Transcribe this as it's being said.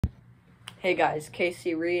Hey guys,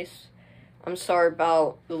 Casey Reese. I'm sorry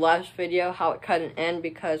about the last video, how it couldn't end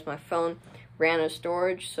because my phone ran out of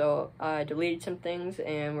storage, so I deleted some things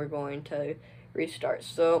and we're going to restart.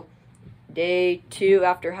 So, day 2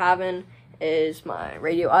 after having is my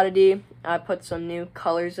Radio Oddity. I put some new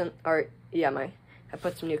colors in, I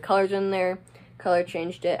put some new colors in there, color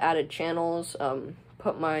changed it, added channels,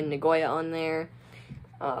 put my Nagoya on there,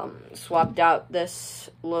 swapped out this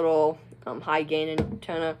little high gain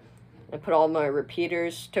antenna, and put all my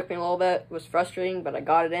repeaters. Took me a little bit, was frustrating, but I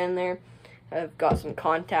got it in there. I've got some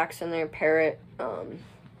contacts in there, Parrot.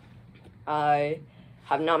 I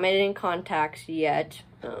have not made any contacts yet.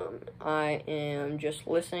 I am just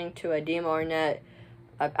listening to a DMR-net.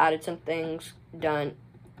 I've added some things, done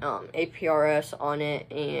APRS on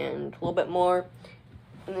it, and a little bit more.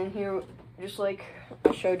 And then here, just like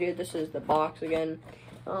I showed you, this is the box again.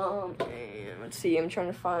 And let's see, I'm trying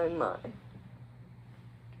to find my...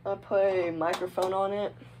 I put a microphone on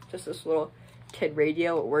it, just this little TID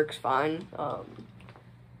radio. It works fine.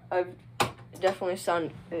 I've definitely sound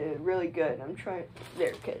really good. I'm trying.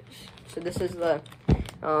 There, kids. So this is the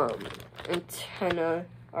antenna.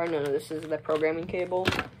 Or no, this is the programming cable.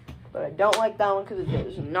 But I don't like that one because it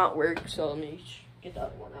does not work. So let me get the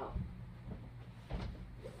other one out.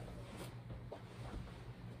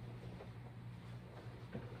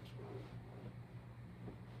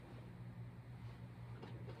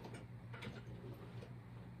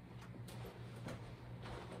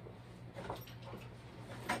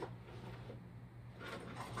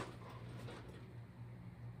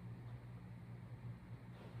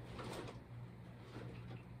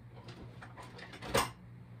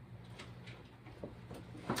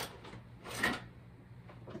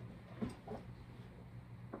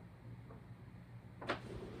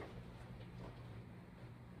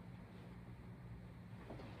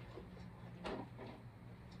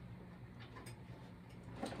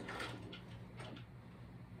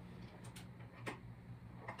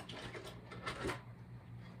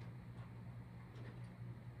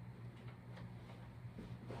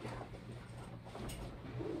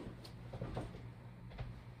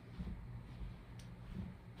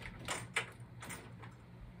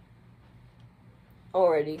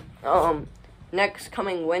 Alrighty. Next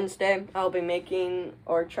coming Wednesday, I'll be making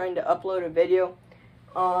or trying to upload a video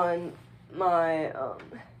on my, I'm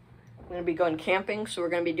going to be going camping, so we're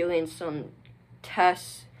going to be doing some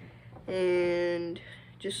tests and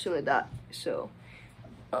just some of that. So,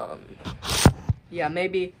 yeah,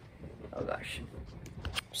 maybe, oh gosh,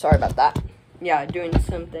 sorry about that. Yeah, doing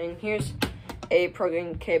something. Here's a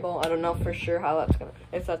programming cable. I don't know for sure how that's going to,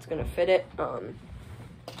 if that's going to fit it.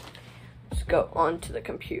 Go onto the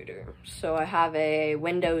computer. So I have a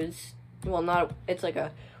Windows, well, not, it's like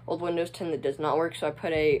a old Windows 10 that does not work, so I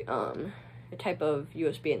put a type of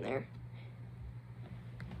USB in there.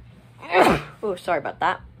 Oh, sorry about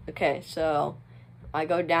that. Okay, so I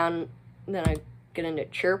go down, then I get into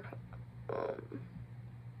Chirp,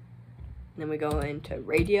 then we go into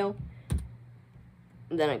Radio,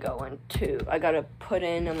 then I go into, I gotta put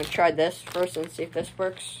in, I'm gonna try this first and see if this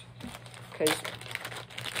works, because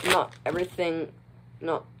not everything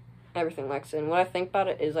likes it. And what I think about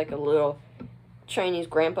it is like a little Chinese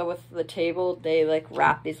grandpa with the table. They like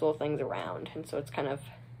wrap these little things around, and so it's kind of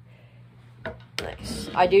nice.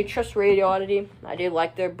 I do trust Radio Oddity. I do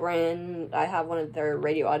like their brand. I have one of their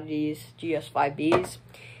Radio Oddities GS5Bs.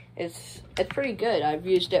 It's pretty good. I've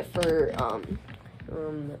used it for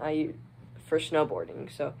for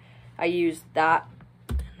snowboarding. So I use that,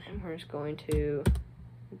 and then we're just going to,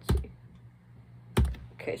 let's see.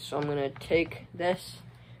 Okay, so I'm going to take this,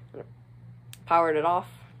 powered it off,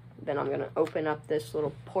 then I'm going to open up this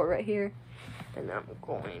little port right here, and then I'm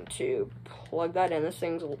going to plug that in. This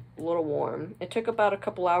thing's a little warm. It took about a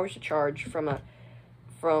couple hours to charge from a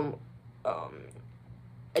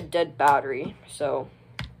dead battery, so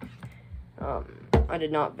I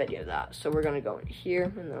did not video that. So we're going to go in here,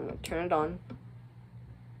 and then I'm going to turn it on.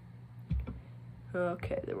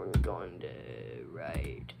 Okay, then we're going to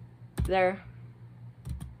right there.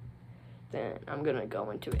 Then I'm going to go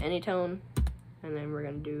into Anytone, and then we're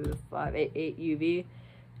going to do 588 UV,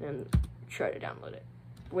 and try to download it,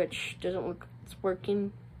 which doesn't look like it's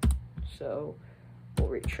working, so we'll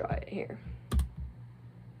retry it here.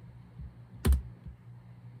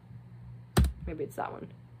 Maybe it's that one.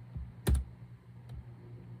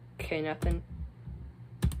 Okay, nothing.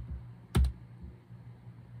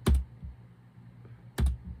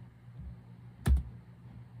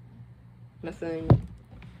 Nothing.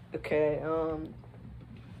 Okay,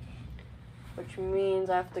 which means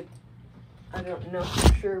I have to, I don't know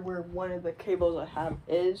for sure where one of the cables I have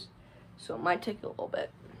is, so it might take a little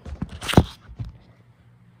bit.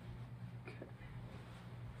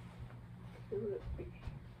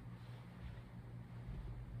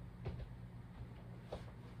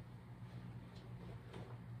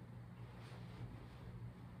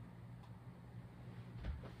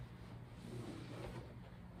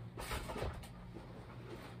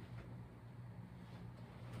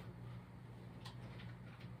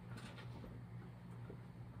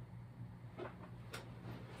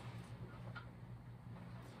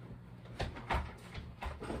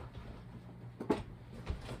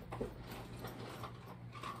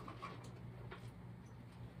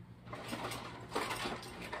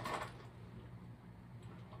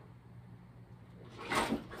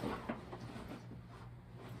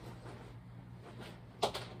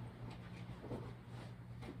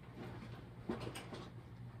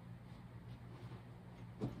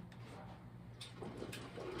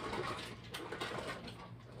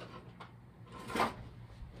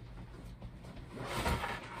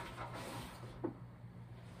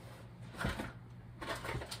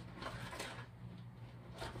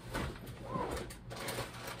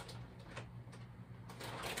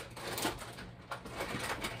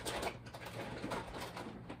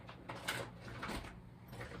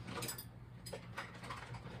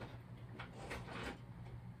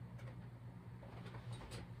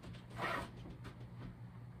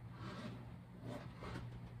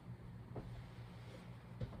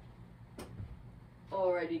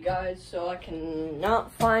 Alrighty guys, so I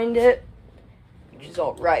cannot find it, which is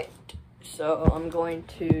alright. So I'm going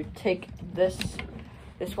to take this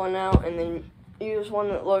one out and then use one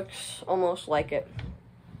that looks almost like it.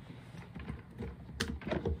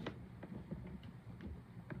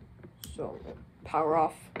 So power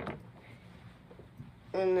off.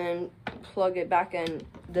 And then plug it back in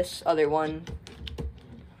this other one.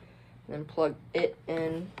 Then plug it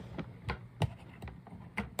in.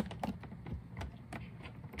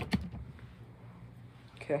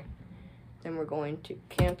 Okay. Then we're going to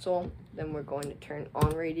cancel. Then we're going to turn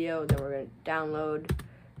on radio. Then we're going to download.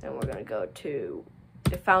 Then we're going to go to,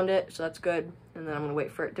 it found it, so that's good. And then I'm going to wait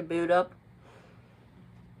for it to boot up.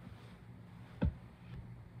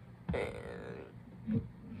 And,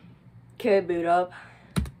 okay, boot up.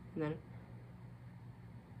 And then,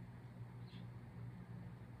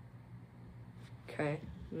 okay,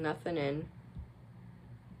 nothing in.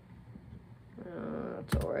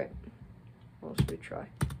 That's alright. What else do we try?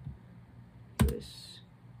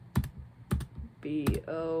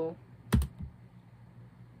 USB-O.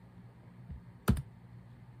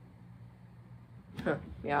 Huh,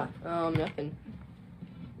 yeah, nothing.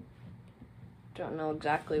 Don't know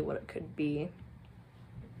exactly what it could be.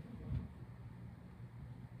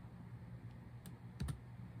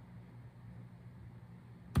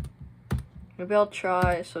 Maybe I'll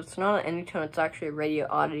try, so it's not an Anytone, it's actually a Radio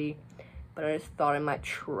Oddity, but I just thought I might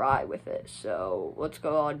try with it. So let's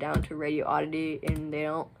go all down to Radio Oddity, and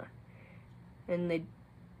they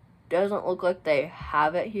doesn't look like they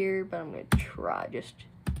have it here, but I'm gonna try just.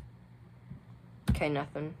 Okay,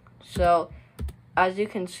 nothing. So as you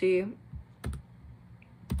can see,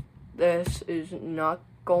 this is not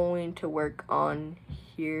going to work on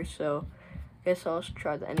here, so I guess I'll just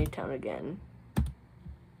try the Anytone again.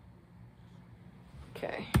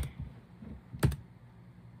 Okay.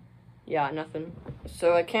 Yeah, nothing.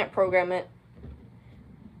 So I can't program it,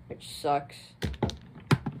 which sucks,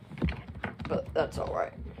 but that's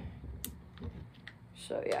alright.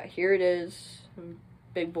 So yeah, here it is.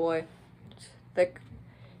 Big boy. It's thick,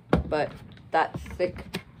 but that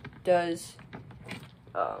thick does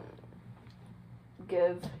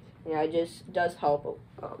give, yeah, it just does help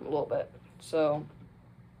a little bit. So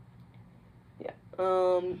yeah,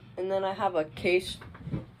 and then I have a case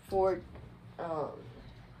for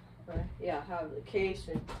yeah, I have the case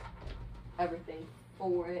and everything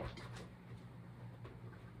for it.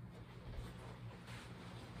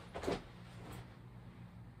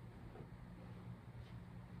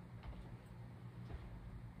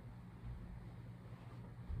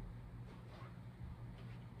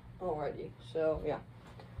 Alrighty, so yeah.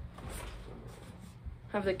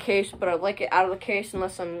 I have the case, but I like it out of the case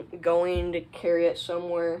unless I'm going to carry it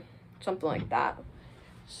somewhere, something like that.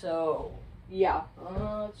 So yeah,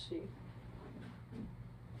 let's see.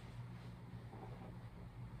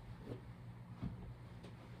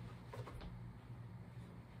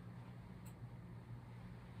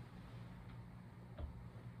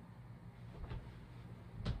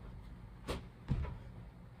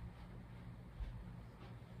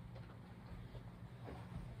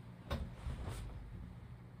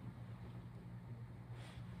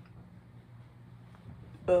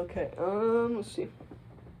 Okay, let's see.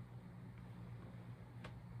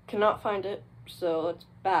 Cannot find it, so it's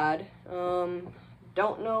bad.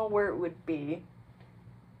 Don't know where it would be.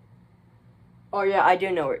 Oh yeah, I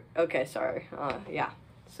do know where. Okay, sorry. Yeah.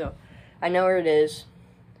 So I know where it is.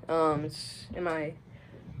 It's in my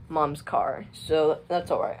mom's car, so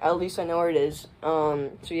that's alright. At least I know where it is. So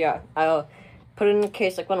yeah, I'll put it in the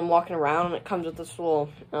case like when I'm walking around, and it comes with this little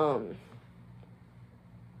what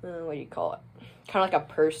do you call it? Kind of like a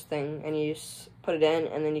purse thing, and you just put it in,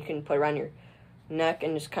 and then you can put it around your neck,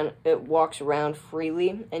 and just kind of, it walks around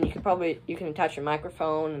freely, and you can attach your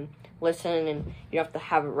microphone and listen, and you have to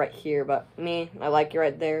have it right here, but me, I like it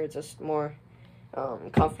right there. It's just more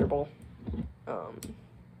comfortable,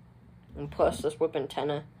 and plus this whip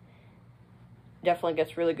antenna definitely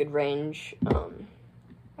gets really good range.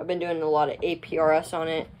 I've been doing a lot of APRS on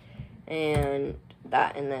it, and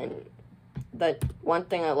then the one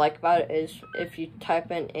thing I like about it is if you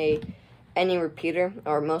type in any repeater,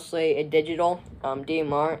 or mostly a digital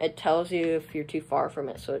DMR, it tells you if you're too far from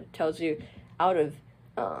it. So it tells you out of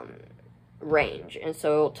range, and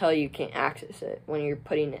so it'll tell you can't access it when you're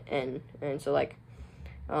putting it in. And so like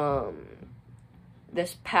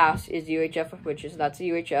this pass is UHF, that's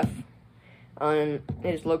UHF, and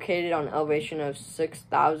it is located on an elevation of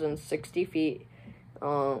 6,060 feet.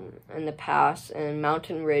 In the pass and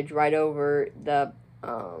mountain ridge right over the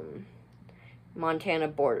Montana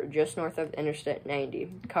border, just north of Interstate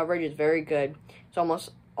 90. Coverage is very good. It's almost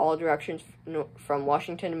all directions from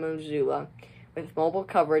Washington to Missoula. With mobile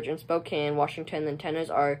coverage in Spokane, Washington, the antennas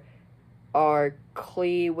are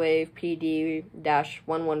Clewave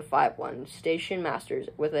PD-1151 station masters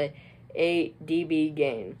with a 8 dB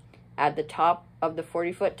gain. At the top of the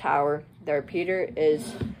 40-foot tower, the repeater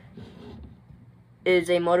is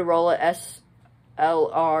a Motorola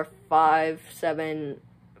SLR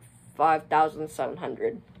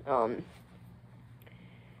 5700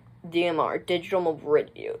 DMR, digital mobile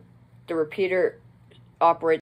radio. The repeater operates